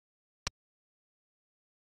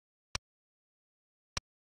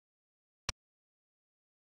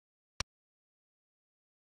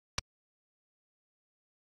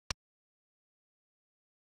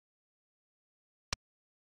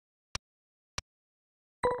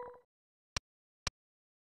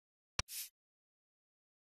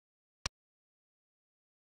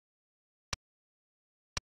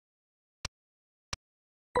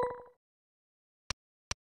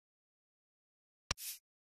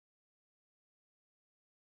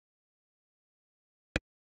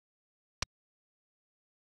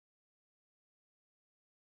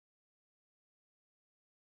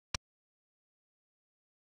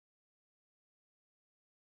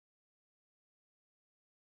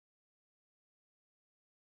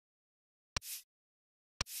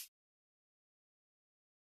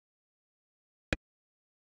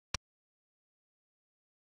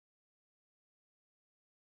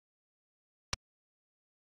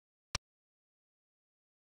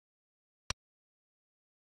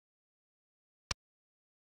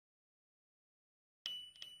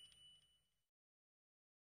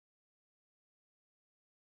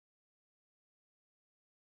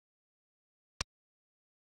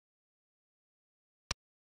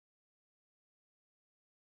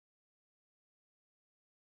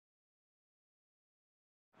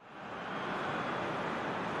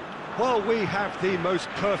Well, we have the most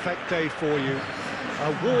perfect day for you. A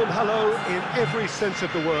warm hello in every sense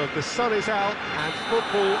of the word. The sun is out and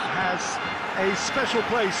football has a special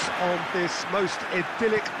place on this most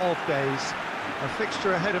idyllic of days. A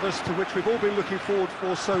fixture ahead of us to which we've all been looking forward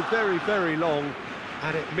for so very, very long,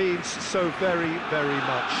 and it means so very, very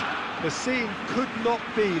much. The scene could not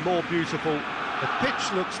be more beautiful. The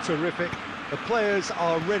pitch looks terrific. The players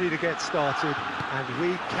are ready to get started, and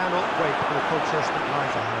we cannot wait for the contest that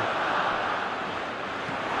lies ahead.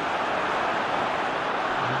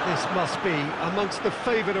 And this must be amongst the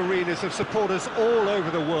favoured arenas of supporters all over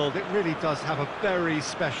the world. It really does have a very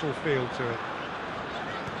special feel to it.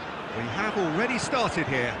 We have already started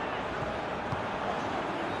here.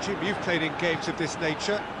 Jim, you've played in games of this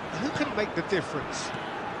nature. Who can make the difference?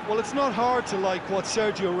 Well, it's not hard to like what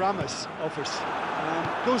Sergio Ramos offers.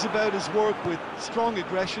 Goes about his work with strong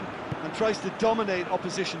aggression and tries to dominate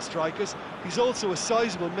opposition strikers. He's also a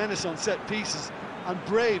sizable menace on set pieces and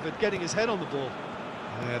brave at getting his head on the ball.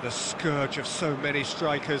 Yeah, the scourge of so many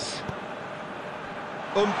strikers.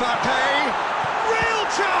 Mbappe! Real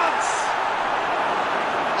chance!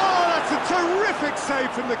 Oh, that's a terrific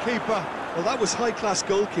save from the keeper. Well, that was high-class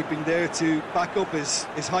goalkeeping there to back up his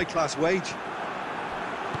high-class wage.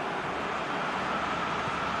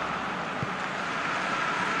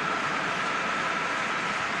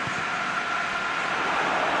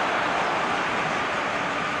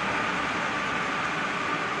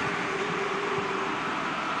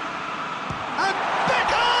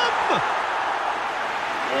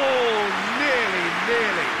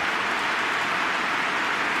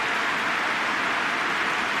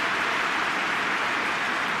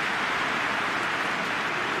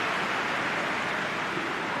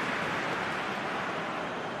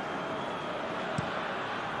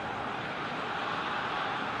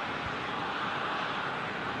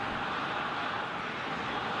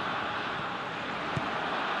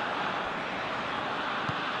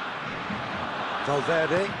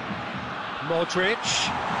 Valverde, Modric,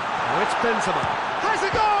 oh, it's Benzema, has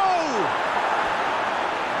a goal!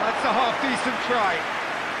 That's a half-decent try.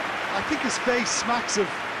 I think his face smacks of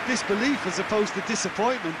disbelief as opposed to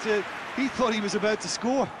disappointment. He thought he was about to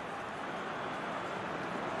score.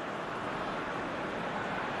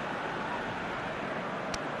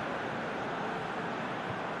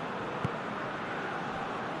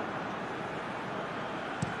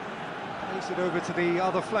 Plays it over to the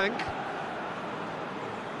other flank.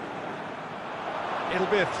 It'll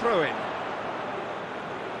be a throw-in.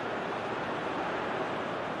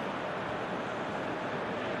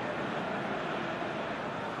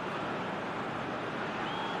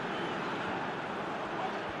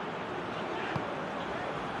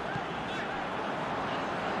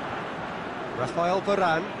 Rafael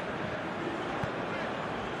Varane.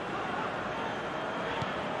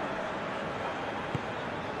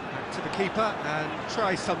 Back to the keeper and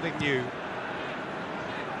try something new.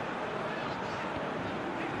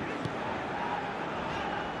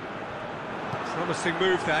 Promising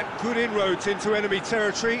move that, good inroads into enemy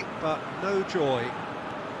territory, but no joy.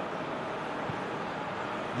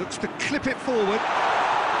 Looks to clip it forward.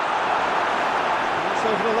 It's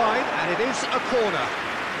over the line, and it is a corner.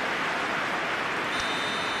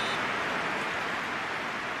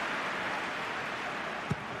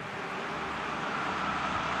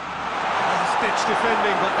 Stitch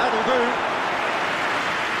defending, but that'll do.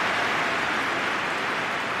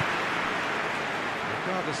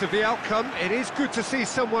 Regardless of the outcome, it is good to see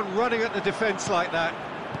someone running at the defence like that.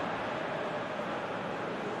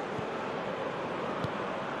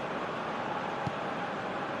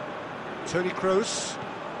 Toni Kroos.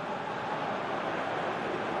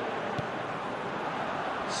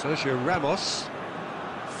 Sergio Ramos.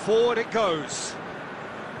 Forward it goes.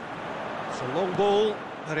 It's a long ball,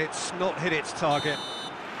 but it's not hit its target.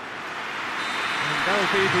 And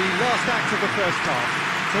that'll be the last act of the first half.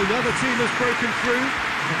 So now the team has broken through,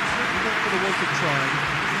 but certainly not for the want of trying.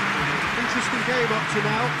 Interesting game up to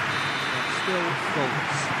now, but still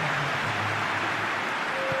goalless.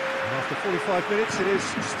 And after 45 minutes, it is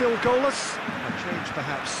still goalless. A change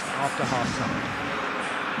perhaps after half-time.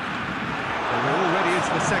 Well, we're already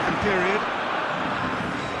into the second period.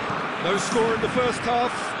 No score in the first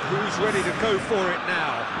half. Who's ready to go for it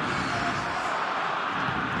now?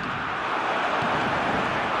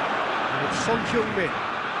 And it's Son Heung-min.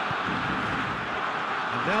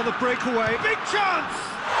 Now the breakaway, big chance!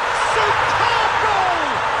 Superb goal!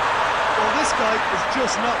 Well, this guy is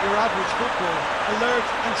just not your average footballer, alert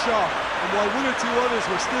and sharp. And while one or two others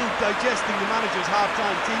were still digesting the manager's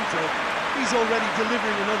half-time team talk, he's already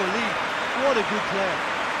delivering another lead. What a good player.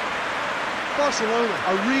 Barcelona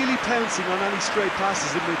are really pouncing on any stray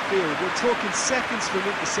passes in midfield. We're talking seconds from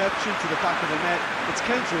interception to the back of the net. It's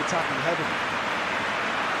counter-attacking heaven.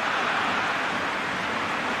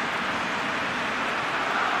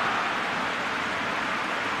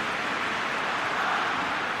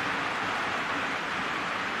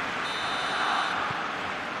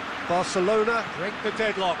 Barcelona break the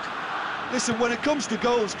deadlock. Listen, when it comes to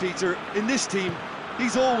goals, Peter, in this team,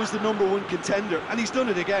 he's always the #1 contender, and he's done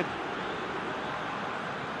it again.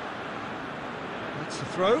 That's the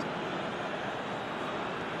throw.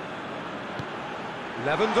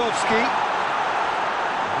 Lewandowski.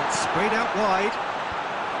 It's sprayed out wide.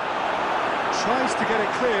 Tries to get it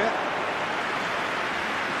clear.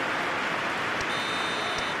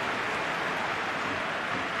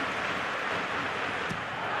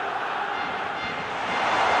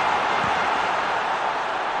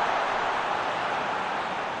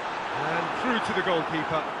 Through to the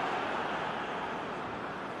goalkeeper.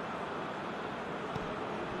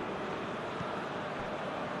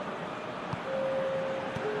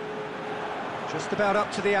 Just about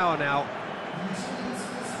up to the hour now.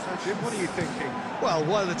 So Jim, what are you thinking? Well,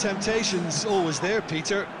 while the temptation's always there,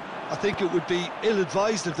 Peter, I think it would be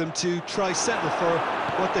ill-advised of them to try settle for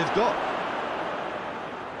what they've got.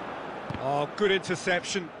 Oh, good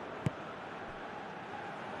interception.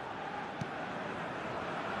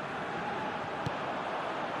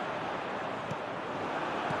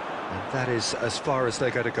 That is as far as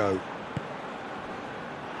they're going to go.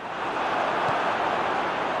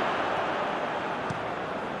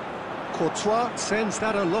 Courtois sends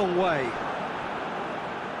that a long way.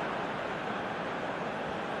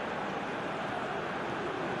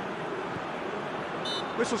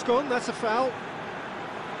 Whistle's gone, that's a foul.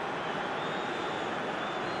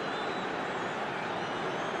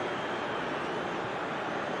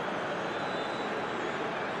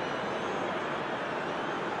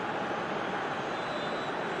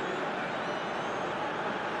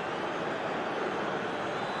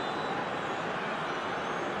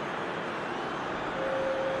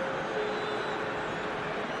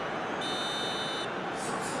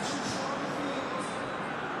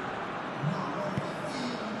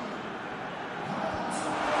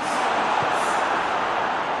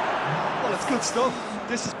 Good stuff.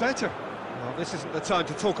 This is better. Well, this isn't the time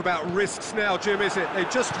to talk about risks now, Jim, is it? They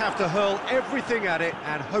just have to hurl everything at it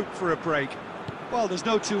and hope for a break. Well, there's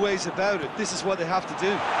no two ways about it. This is what they have to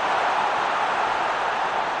do.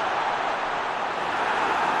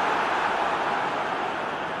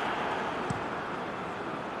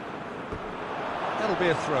 That'll be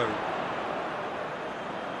a throw.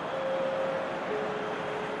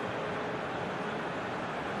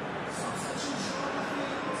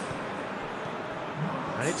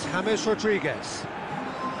 And it's James Rodriguez.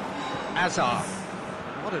 Azar.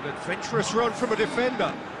 What an adventurous run from a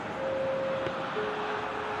defender.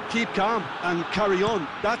 Keep calm and carry on.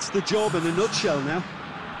 That's the job in a nutshell now.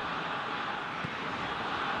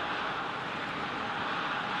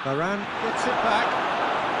 Varane gets it back.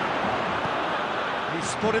 He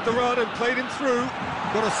spotted the run and played him through.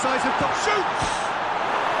 Got a size of top. Shoots!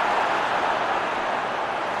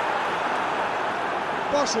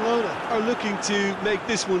 Barcelona are looking to make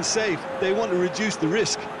this one safe. They want to reduce the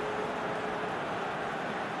risk.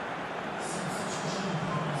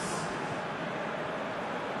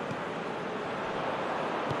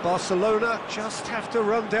 Barcelona just have to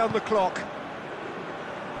run down the clock.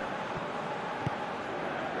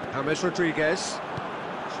 James Rodriguez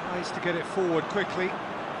tries to get it forward quickly.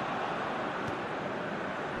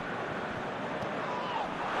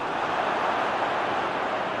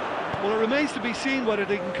 Well, it remains to be seen whether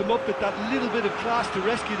they can come up with that little bit of class to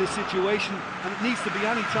rescue the situation, and it needs to be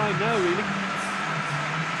any time now, really.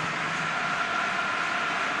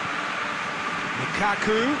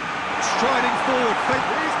 Lukaku striding forward,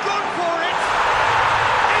 he's gone for it!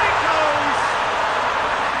 In it goes!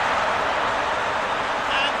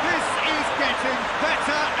 And this is getting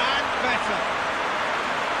better and better.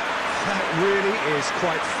 That really is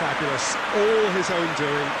quite fabulous, all his own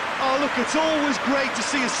doing. Oh, look, it's always great to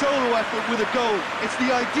see a solo effort with a goal. It's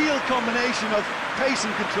the ideal combination of pace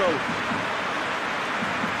and control.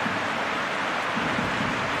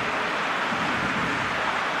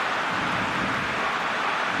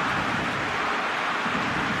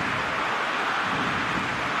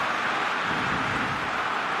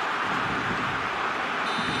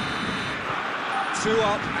 Two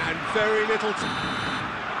up and very little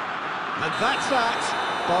and that's that.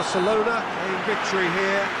 Barcelona in victory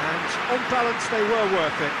here, and on balance they were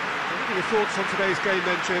worth it. What are your thoughts on today's game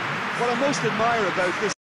then, Jim? What I most admire about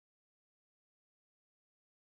this